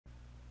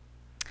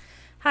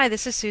Hi,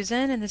 this is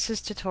Susan, and this is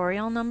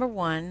tutorial number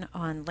 1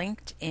 on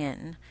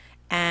LinkedIn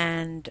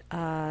and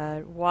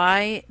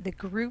why the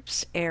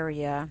groups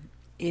area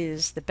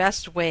is the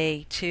best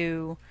way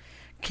to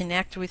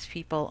connect with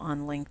people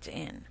on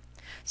LinkedIn.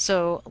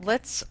 So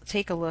let's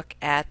take a look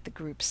at the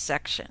groups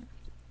section.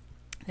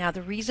 Now,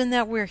 the reason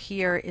that we're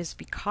here is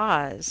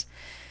because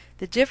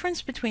the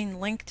difference between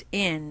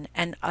LinkedIn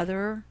and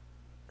other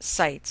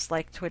sites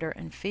like Twitter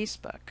and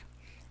Facebook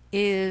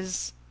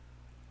is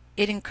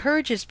it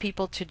encourages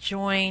people to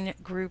join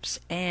groups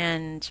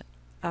and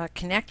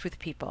connect with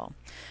people,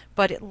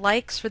 but it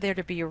likes for there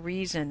to be a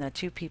reason that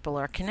two people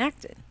are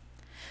connected.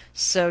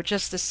 So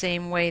just the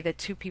same way that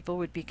two people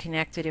would be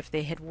connected if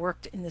they had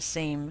worked in the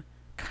same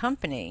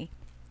company,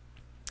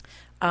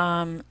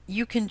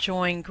 you can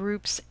join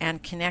groups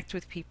and connect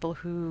with people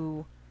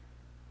who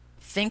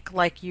think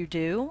like you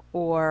do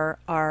or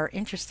are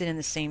interested in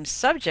the same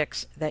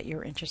subjects that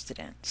you're interested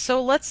in.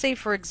 So let's say,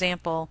 for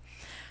example,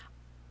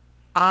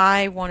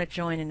 I want to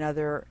join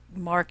another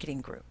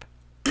marketing group.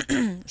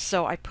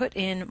 So I put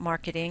in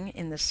marketing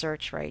in the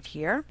search right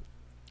here,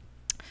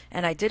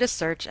 and I did a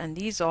search, and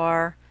these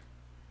are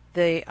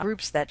the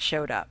groups that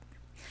showed up.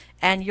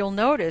 And you'll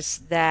notice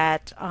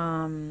that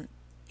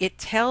it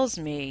tells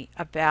me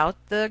about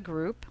the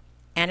group,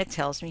 and it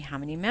tells me how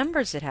many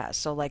members it has.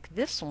 So like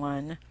this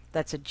one,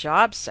 that's a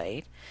job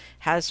site,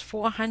 has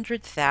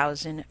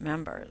 400,000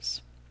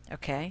 members.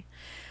 Okay.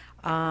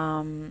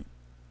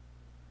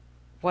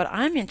 What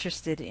I'm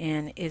interested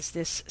in is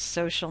this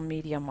social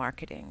media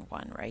marketing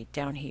one right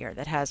down here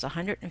that has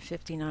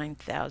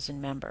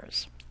 159,000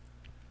 members.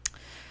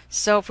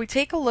 So if we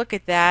take a look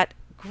at that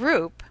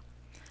group,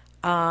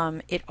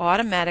 it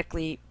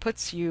automatically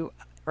puts you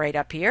right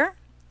up here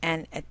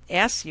and it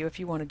asks you if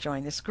you want to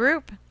join this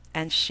group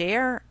and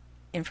share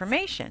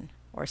information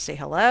or say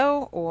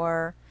hello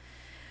or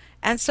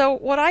and so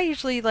what I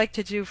usually like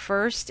to do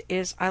first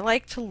is I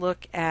like to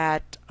look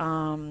at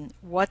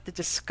what the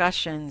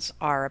discussions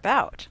are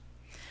about.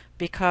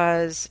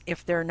 Because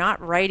if they're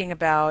not writing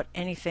about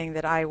anything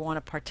that I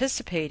want to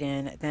participate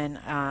in, then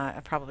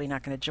I'm probably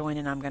not going to join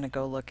and I'm going to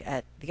go look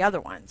at the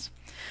other ones.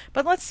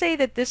 But let's say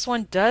that this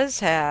one does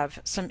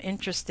have some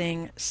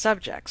interesting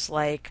subjects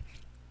like,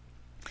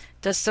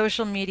 does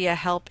social media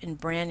help in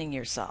branding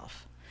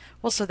yourself?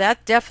 Well, so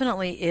that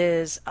definitely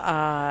is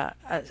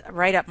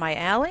right up my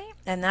alley,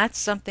 and that's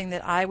something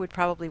that I would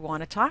probably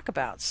want to talk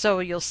about. So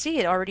you'll see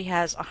it already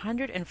has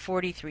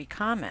 143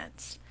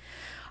 comments.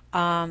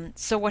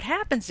 So what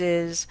happens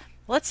is,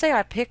 let's say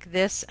I pick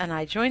this and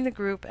I join the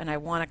group and I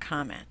want to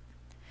comment.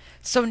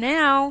 So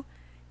now,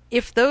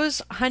 if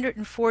those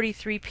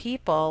 143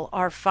 people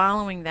are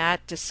following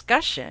that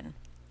discussion,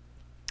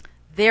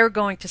 they're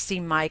going to see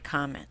my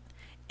comment.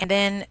 And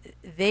then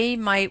they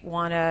might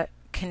want to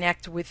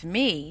connect with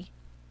me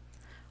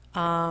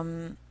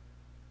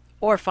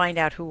or find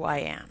out who I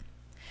am.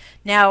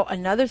 Now,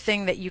 another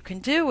thing that you can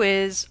do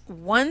is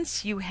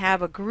once you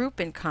have a group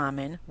in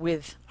common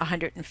with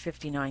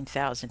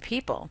 159,000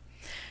 people,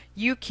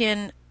 you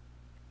can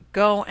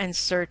go and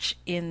search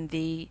in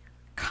the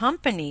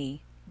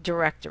company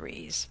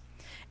directories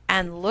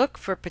and look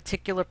for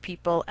particular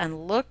people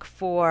and look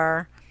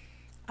for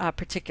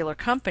particular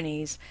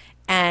companies.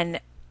 And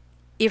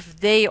if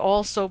they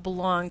also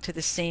belong to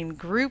the same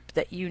group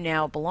that you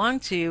now belong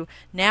to,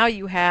 now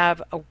you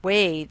have a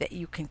way that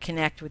you can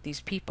connect with these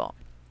people.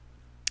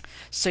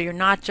 So you're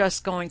not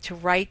just going to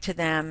write to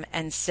them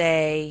and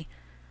say,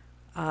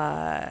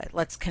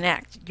 let's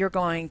connect. You're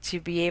going to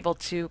be able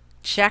to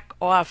check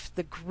off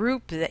the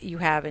group that you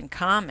have in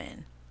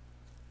common.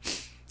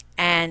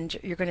 And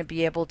you're going to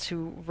be able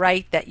to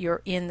write that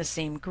you're in the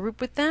same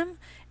group with them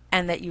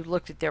and that you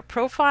looked at their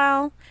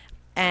profile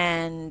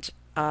and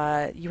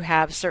you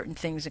have certain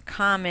things in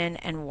common,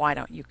 and why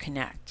don't you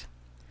connect?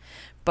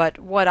 But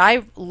what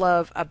I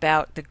love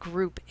about the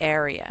group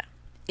area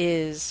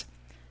is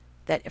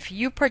that if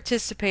you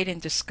participate in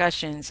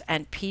discussions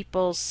and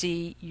people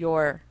see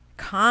your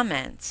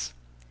comments,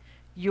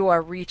 you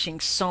are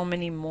reaching so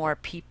many more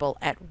people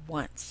at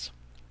once.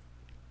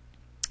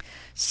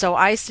 So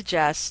I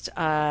suggest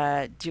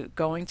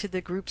going to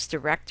the groups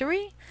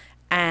directory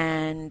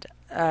and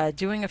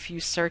doing a few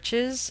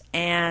searches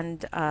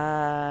and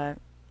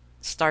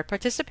start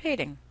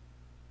participating.